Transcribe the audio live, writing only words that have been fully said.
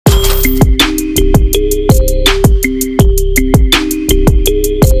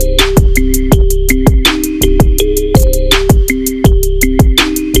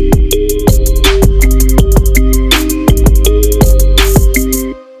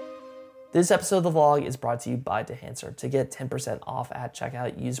This episode of the vlog is brought to you by Dehancer. To get 10% off at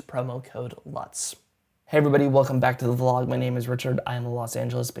checkout, use promo code LUTZ. Hey everybody, welcome back to the vlog. My name is Richard. I am a Los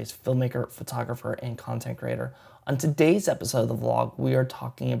Angeles-based filmmaker, photographer, and content creator. On today's episode of the vlog, we are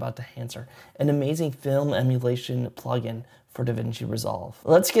talking about Dehancer, an amazing film emulation plugin for Davinci Resolve.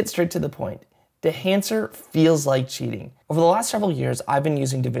 Let's get straight to the point. Dehancer feels like cheating. Over the last several years, I've been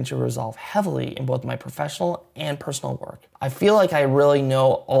using Davinci Resolve heavily in both my professional and personal work. I feel like I really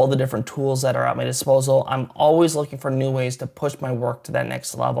know all the different tools that are at my disposal. I'm always looking for new ways to push my work to that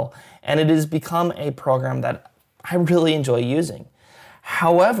next level, and it has become a program that I really enjoy using.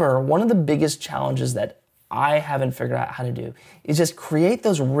 However, one of the biggest challenges that I haven't figured out how to do is just create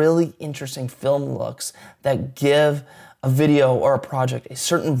those really interesting film looks that give a video or a project a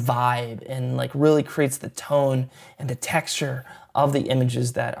certain vibe and like really creates the tone and the texture of the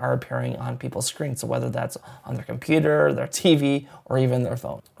images that are appearing on people's screens. So whether that's on their computer, their TV, or even their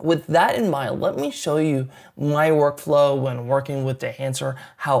phone. With that in mind, let me show you my workflow when working with Dehancer,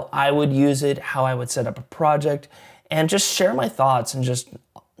 how I would use it, how I would set up a project, and just share my thoughts and just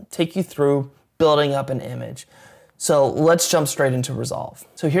take you through building up an image. So let's jump straight into Resolve.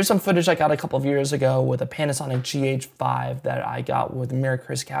 So here's some footage I got a couple of years ago with a Panasonic GH5 that I got with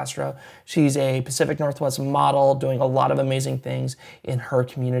Maricres Castro. She's a Pacific Northwest model doing a lot of amazing things in her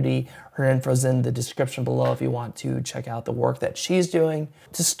community. Her info's in the description below if you want to check out the work that she's doing.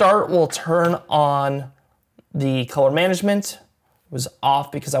 To start, we'll turn on the color management. It was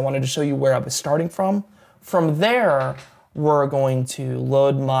off because I wanted to show you where I was starting from. From there, we're going to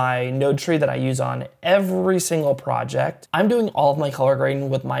load my node tree that I use on every single project. I'm doing all of my color grading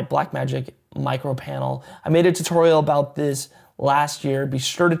with my Blackmagic micro panel. I made a tutorial about this last year. Be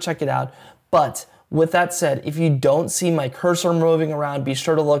sure to check it out. But with that said, if you don't see my cursor moving around, be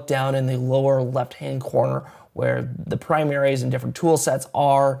sure to look down in the lower left-hand corner where the primaries and different tool sets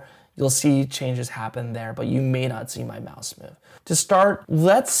are. You'll see changes happen there, but you may not see my mouse move. To start,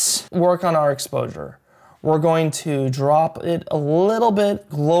 let's work on our exposure. We're going to drop it a little bit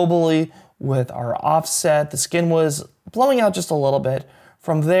globally with our offset. The skin was blowing out just a little bit.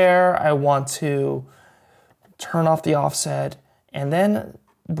 From there, I want to turn off the offset and then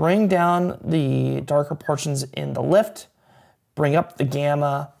bring down the darker portions in the lift, bring up the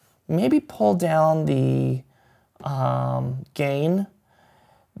gamma, maybe pull down the gain.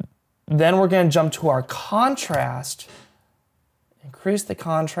 Then we're going to jump to our contrast, increase the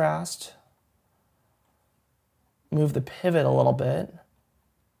contrast, move the pivot a little bit,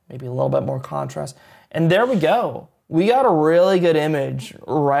 maybe a little bit more contrast. And there we go. We got a really good image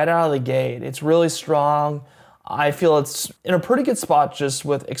right out of the gate. It's really strong. I feel it's in a pretty good spot just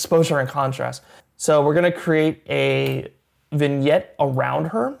with exposure and contrast. So we're gonna create a vignette around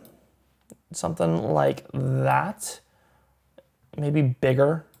her, something like that. Maybe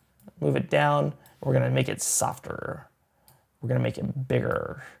bigger, move it down. We're gonna make it softer. We're gonna make it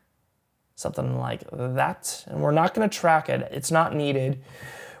bigger. Something like that. And we're not gonna track it, it's not needed.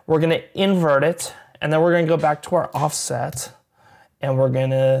 We're gonna invert it, and then we're gonna go back to our offset, and we're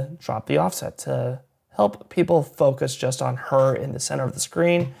gonna drop the offset to help people focus just on her in the center of the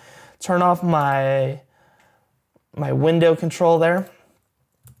screen. Turn off my window control there.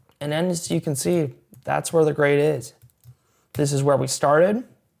 And then as you can see, that's where the grade is. This is where we started,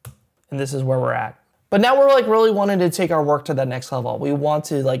 and this is where we're at. But now we're like really wanting to take our work to that next level. We want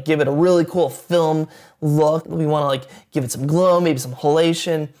to like give it a really cool film look. We want to like give it some glow, maybe some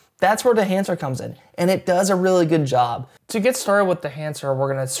halation. That's where Dehancer comes in, and it does a really good job. To get started with Dehancer, we're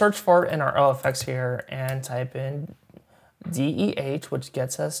gonna search for it in our OFX here and type in DEH, which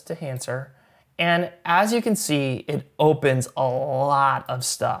gets us Dehancer. And as you can see, it opens a lot of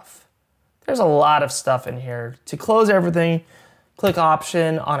stuff. There's a lot of stuff in here. To close everything, click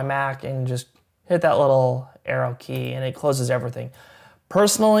Option on a Mac and just hit that little arrow key and it closes everything.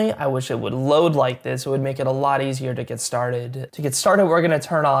 Personally, I wish it would load like this. It would make it a lot easier to get started. To get started, we're gonna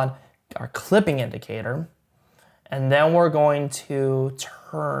turn on our clipping indicator, and then we're going to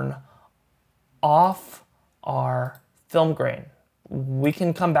turn off our film grain. We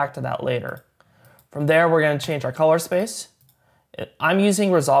can come back to that later. From there, we're gonna change our color space. I'm using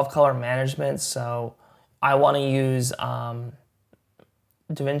Resolve Color Management, so I wanna use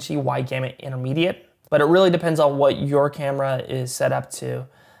Davinci Wide Gamut Intermediate, but it really depends on what your camera is set up to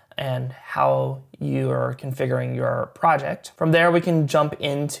and how you are configuring your project. From there, we can jump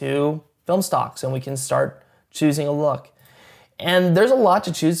into film stocks and we can start choosing a look. And there's a lot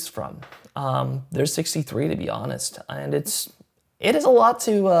to choose from. There's 63 to be honest, and it is a lot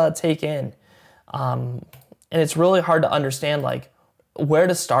to take in. And it's really hard to understand like where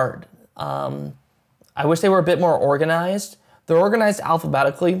to start. I wish they were a bit more organized. They're organized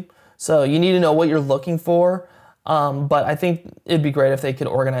alphabetically, So you need to know what you're looking for. But I think it'd be great if they could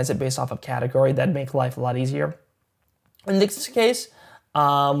organize it based off of category. That'd make life a lot easier. In this case,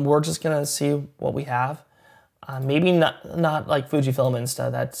 we're just gonna see what we have. Maybe not like Fujifilm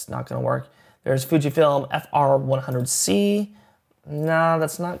Insta, that's not gonna work. There's Fujifilm FR100C. No,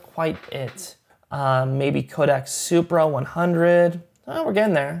 that's not quite it. Maybe Kodak Supra 100. Oh, we're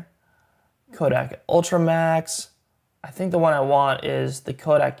getting there. Kodak Ultramax. I think the one I want is the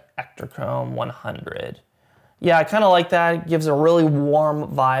Kodak Ektachrome 100. Yeah, I kind of like that. It gives a really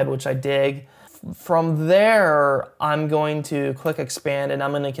warm vibe, which I dig. From there, I'm going to click expand and I'm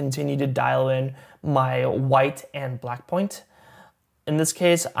going to continue to dial in my white and black point. In this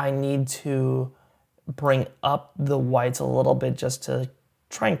case, I need to bring up the whites a little bit just to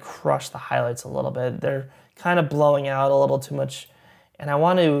try and crush the highlights a little bit. They're kind of blowing out a little too much. And I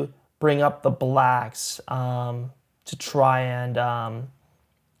want to bring up the blacks to try and, I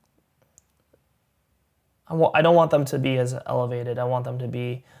don't want them to be as elevated. I want them to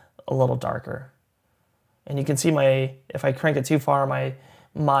be a little darker. And you can see if I crank it too far,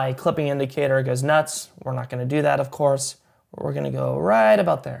 my clipping indicator goes nuts. We're not gonna do that, of course. We're gonna go right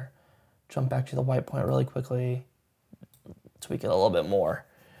about there. Jump back to the white point really quickly, tweak it a little bit more.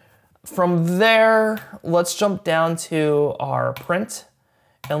 From there, let's jump down to our print.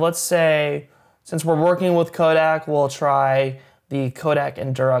 And let's say, since we're working with Kodak, we'll try the Kodak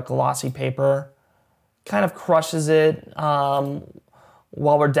Endura glossy paper. Kind of crushes it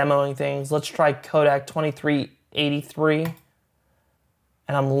while we're demoing things. Let's try Kodak 2383.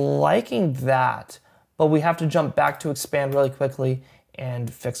 And I'm liking that, but we have to jump back to expand really quickly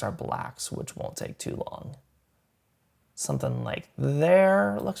and fix our blacks, which won't take too long. Something like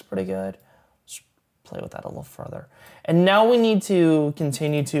there looks pretty good. Let's play with that a little further. And now we need to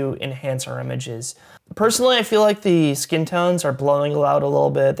continue to enhance our images. Personally, I feel like the skin tones are blowing out a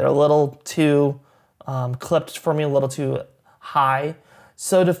little bit. They're a little too clipped for me, a little too high.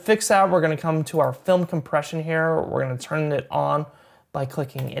 So to fix that, we're gonna come to our film compression here. We're gonna turn it on by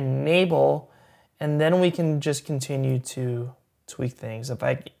clicking enable, and then we can just continue to tweak things. If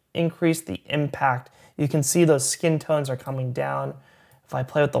I increase the impact, you can see those skin tones are coming down. If I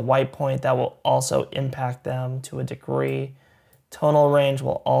play with the white point, that will also impact them to a degree. Tonal range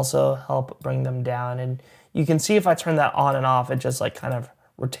will also help bring them down. And you can see if I turn that on and off, it just like kind of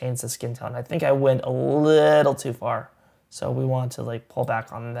retains the skin tone. I think I went a little too far. So we want to like pull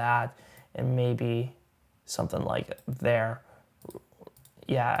back on that and maybe something like there.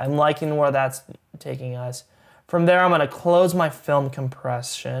 Yeah, I'm liking where that's taking us. From there, I'm gonna close my film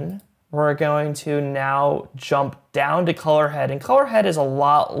compression. We're going to now jump down to color head, and color head is a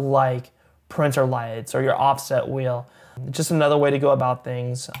lot like printer lights or your offset wheel. Just another way to go about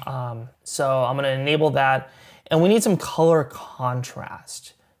things. So I'm gonna enable that, and we need some color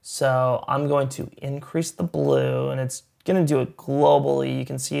contrast. So I'm going to increase the blue, and it's gonna do it globally. You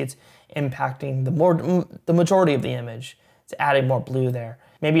can see it's impacting the majority of the image. It's adding more blue there.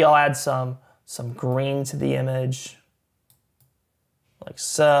 Maybe I'll add some green to the image, like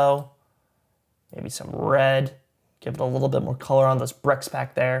so. Maybe some red, give it a little bit more color on those bricks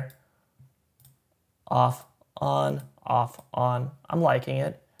back there. Off, on, off, on. I'm liking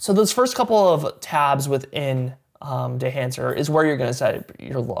it. So those first couple of tabs within Dehancer is where you're gonna set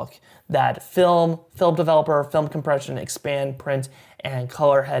your look. That film developer, film compression, expand, print, and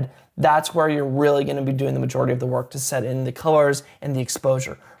color head. That's where you're really gonna be doing the majority of the work to set in the colors and the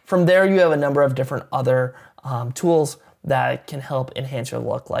exposure. From there, you have a number of different other tools that can help enhance your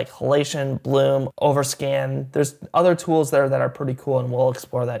look, like halation, bloom, overscan. There's other tools there that are pretty cool, and we'll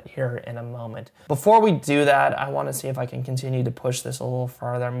explore that here in a moment. Before we do that, I want to see if I can continue to push this a little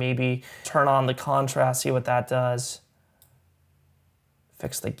further. Maybe turn on the contrast, see what that does.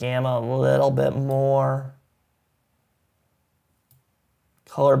 Fix the gamma a little bit more.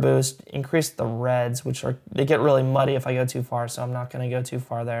 Color boost, increase the reds, they get really muddy if I go too far, so I'm not gonna go too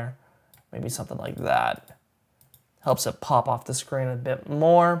far there. Maybe something like that. Helps it pop off the screen a bit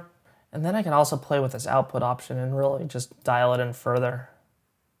more. And then I can also play with this output option and really just dial it in further.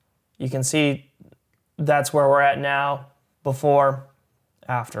 You can see that's where we're at now, before,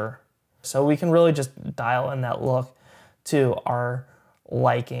 after. So we can really just dial in that look to our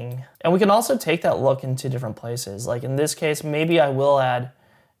liking. And we can also take that look into different places. Like in this case, maybe I will add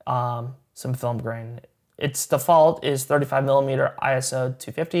some film grain. Its default is 35mm ISO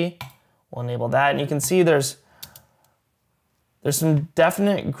 250. We'll enable that, and you can see there's some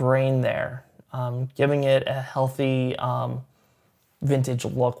definite grain there, giving it a healthy vintage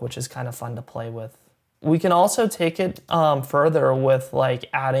look, which is kind of fun to play with. We can also take it further with like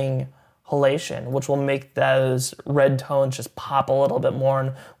adding halation, which will make those red tones just pop a little bit more.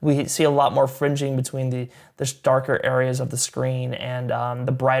 And we see a lot more fringing between the darker areas of the screen and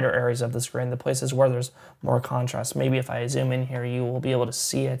the brighter areas of the screen, the places where there's more contrast. Maybe if I zoom in here, you will be able to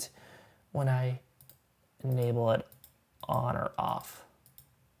see it when I enable it on or off.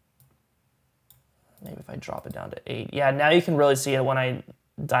 Maybe if I drop it down to 8. Yeah, now you can really see it when I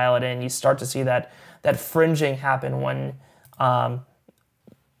dial it in. You start to see that fringing happen when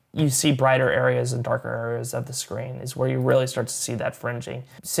you see brighter areas and darker areas of the screen is where you really start to see that fringing.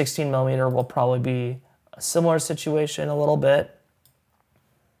 16mm will probably be a similar situation a little bit,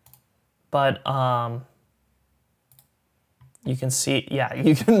 but you can see, yeah,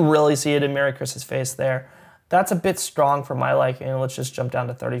 you can really see it in Maricres' face there. That's a bit strong for my liking. Let's just jump down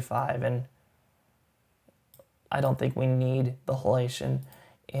to 35, and I don't think we need the halation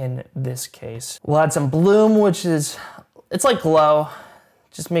in this case. We'll add some bloom, which is, it's like glow.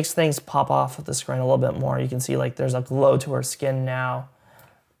 Just makes things pop off of the screen a little bit more. You can see like there's a glow to her skin now.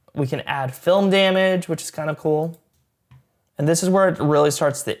 We can add film damage, which is kind of cool. And this is where it really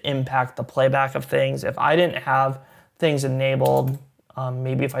starts to impact the playback of things. If I didn't have things enabled,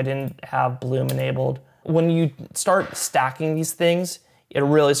 maybe if I didn't have bloom enabled, when you start stacking these things, it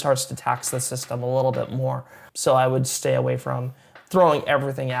really starts to tax the system a little bit more. So I would stay away from throwing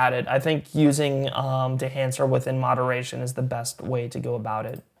everything at it. I think using Dehancer within moderation is the best way to go about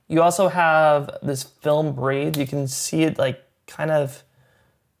it. You also have this film breathe. You can see it like kind of,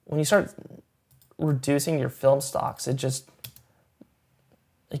 when you start reducing your film stocks, it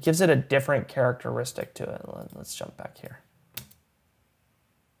gives it a different characteristic to it. Let's jump back here.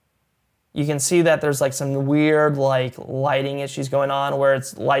 You can see that there's like some weird like lighting issues going on where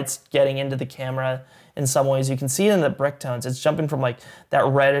it's light's getting into the camera in some ways. You can see it in the brick tones. It's jumping from like that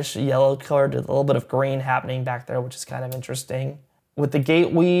reddish yellow color to a little bit of green happening back there, which is kind of interesting. With the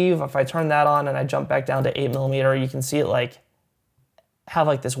gate weave, if I turn that on and I jump back down to 8mm, you can see it like have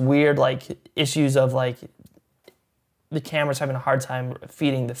like this weird like issues of like the camera's having a hard time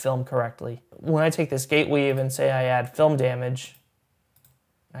feeding the film correctly. When I take this gate weave and say I add film damage,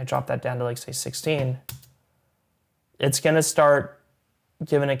 I drop that down to like say 16, it's gonna start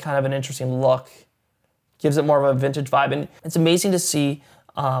giving it kind of an interesting look. Gives it more of a vintage vibe. And it's amazing to see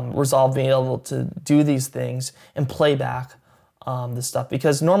Resolve being able to do these things and play back this stuff,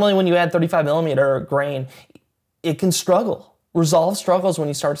 because normally when you add 35mm grain, it can struggle. Resolve struggles when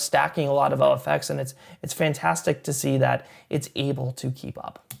you start stacking a lot of OFX, and it's fantastic to see that it's able to keep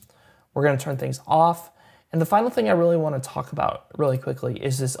up. We're gonna turn things off. And the final thing I really wanna talk about really quickly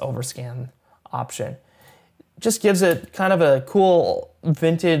is this overscan option. Just gives it kind of a cool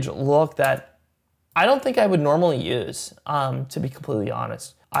vintage look that I don't think I would normally use, to be completely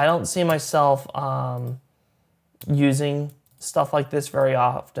honest. I don't see myself using stuff like this very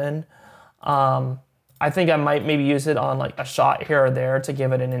often. I think I might maybe use it on like a shot here or there to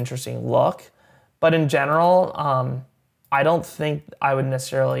give it an interesting look. But in general, I don't think I would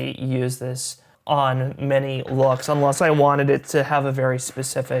necessarily use this on many looks unless I wanted it to have a very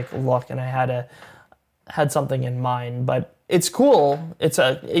specific look and I had something in mind. But it's cool.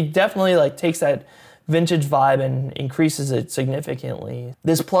 It definitely like takes that vintage vibe and increases it significantly.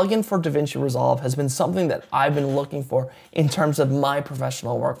 This plugin for Davinci Resolve has been something that I've been looking for in terms of my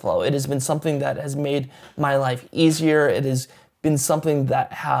professional workflow. It has been something that has made my life easier. It has been something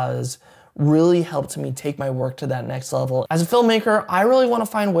that has really helped me take my work to that next level. As a filmmaker, I really want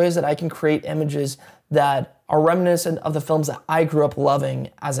to find ways that I can create images that are reminiscent of the films that I grew up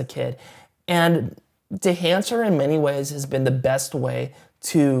loving as a kid. And Dehancer in many ways has been the best way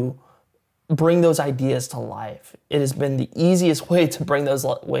to bring those ideas to life. It has been the easiest way to bring those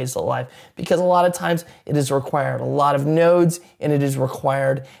ways to life, because a lot of times it has required a lot of nodes and it has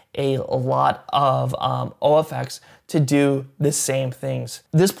required a lot of OFX to do the same things.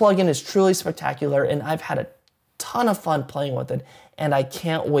 This plugin is truly spectacular and I've had a ton of fun playing with it, and I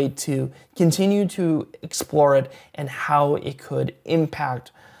can't wait to continue to explore it and how it could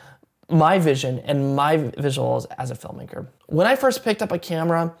impact my vision and my visuals as a filmmaker. When I first picked up a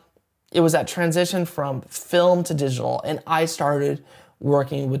camera, it was that transition from film to digital, and I started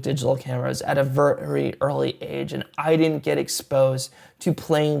working with digital cameras at a very early age, and I didn't get exposed to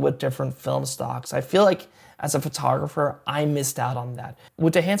playing with different film stocks. I feel like as a photographer, I missed out on that.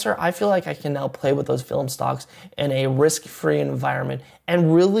 With Dehancer, I feel like I can now play with those film stocks in a risk-free environment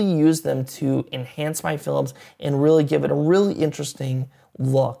and really use them to enhance my films and really give it a really interesting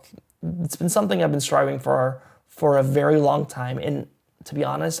look. It's been something I've been striving for a very long time, and to be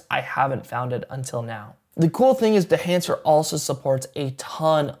honest, I haven't found it until now. The cool thing is Dehancer also supports a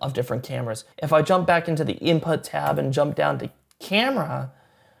ton of different cameras. If I jump back into the input tab and jump down to camera,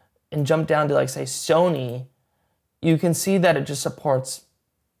 and jump down to like say Sony, you can see that it just supports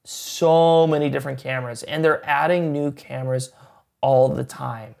so many different cameras, and they're adding new cameras all the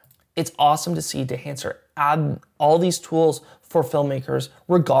time. It's awesome to see Dehancer add all these tools for filmmakers,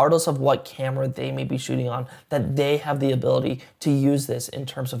 regardless of what camera they may be shooting on, that they have the ability to use this in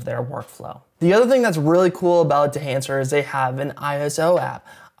terms of their workflow. The other thing that's really cool about Dehancer is they have an ISO app.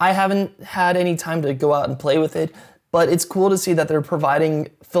 I haven't had any time to go out and play with it, but it's cool to see that they're providing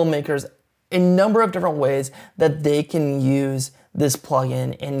filmmakers a number of different ways that they can use this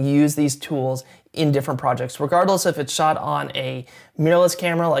plugin and use these tools in different projects, regardless if it's shot on a mirrorless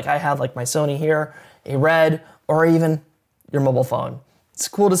camera like I have, like my Sony here, a Red, or even your mobile phone. It's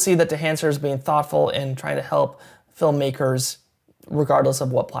cool to see that Dehancer is being thoughtful and trying to help filmmakers regardless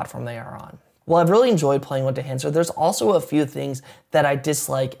of what platform they are on. While I've really enjoyed playing with Dehancer, there's also a few things that I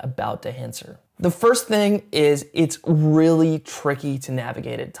dislike about Dehancer. The first thing is it's really tricky to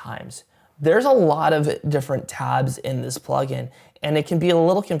navigate at times. There's a lot of different tabs in this plugin, and it can be a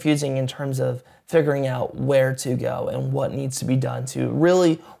little confusing in terms of figuring out where to go and what needs to be done to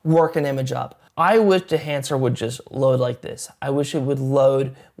really work an image up. I wish Dehancer would just load like this. I wish it would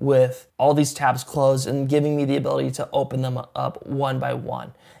load with all these tabs closed and giving me the ability to open them up one by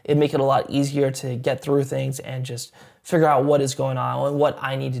one. It'd make it a lot easier to get through things and just figure out what is going on and what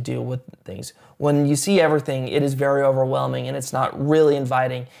I need to do with things. When you see everything, it is very overwhelming and it's not really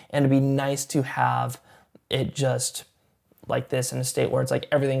inviting, and it'd be nice to have it just like this in a state where it's like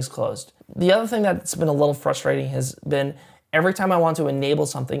everything's closed. The other thing that's been a little frustrating has been every time I want to enable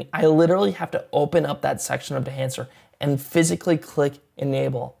something, I literally have to open up that section of Dehancer and physically click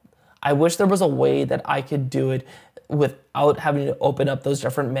enable. I wish there was a way that I could do it without having to open up those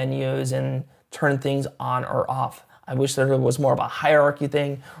different menus and turn things on or off. I wish there was more of a hierarchy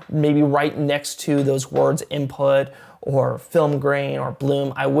thing, maybe right next to those words input or film grain or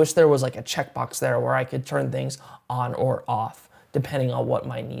bloom. I wish there was like a checkbox there where I could turn things on or off depending on what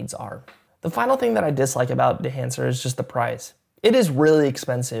my needs are. The final thing that I dislike about Dehancer is just the price. It is really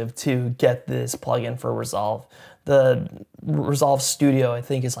expensive to get this plugin for Resolve. The Resolve Studio, I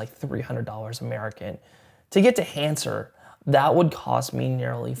think, is like $300 American. To get Dehancer, that would cost me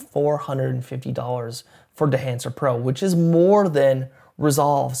nearly $450 for Dehancer Pro, which is more than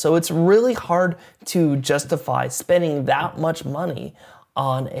Resolve. So it's really hard to justify spending that much money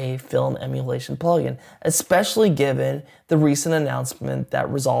on a film emulation plugin, especially given the recent announcement that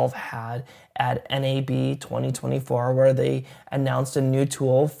Resolve had at NAB 2024, where they announced a new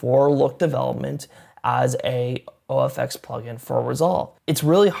tool for look development as a OFX plugin for Resolve. It's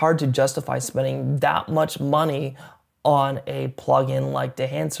really hard to justify spending that much money on a plugin like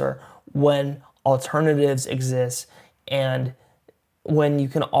Dehancer when alternatives exist and when you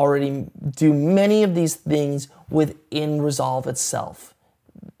can already do many of these things within Resolve itself.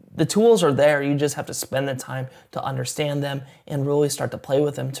 The tools are there, you just have to spend the time to understand them and really start to play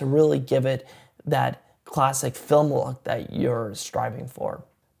with them to really give it that classic film look that you're striving for.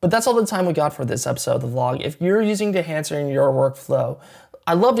 But that's all the time we got for this episode of the vlog. If you're using Dehancer in your workflow,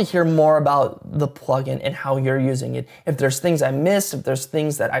 I'd love to hear more about the plugin and how you're using it. If there's things I missed, if there's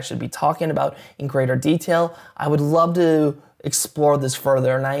things that I should be talking about in greater detail, I would love to explore this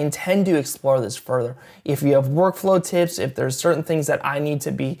further, and I intend to explore this further. If you have workflow tips, if there's certain things that I need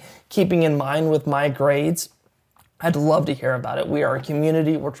to be keeping in mind with my grades, I'd love to hear about it. We are a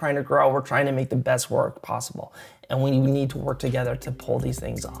community, we're trying to grow, we're trying to make the best work possible, and we need to work together to pull these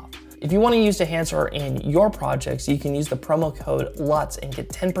things off. If you want to use Dehancer in your projects, you can use the promo code LUTZ and get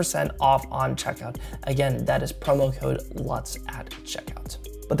 10% off on checkout. Again, that is promo code LUTZ at checkout.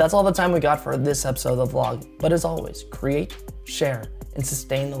 But that's all the time we got for this episode of the vlog. But as always, create, share, and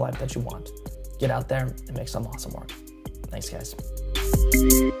sustain the life that you want. Get out there and make some awesome work. Thanks, guys.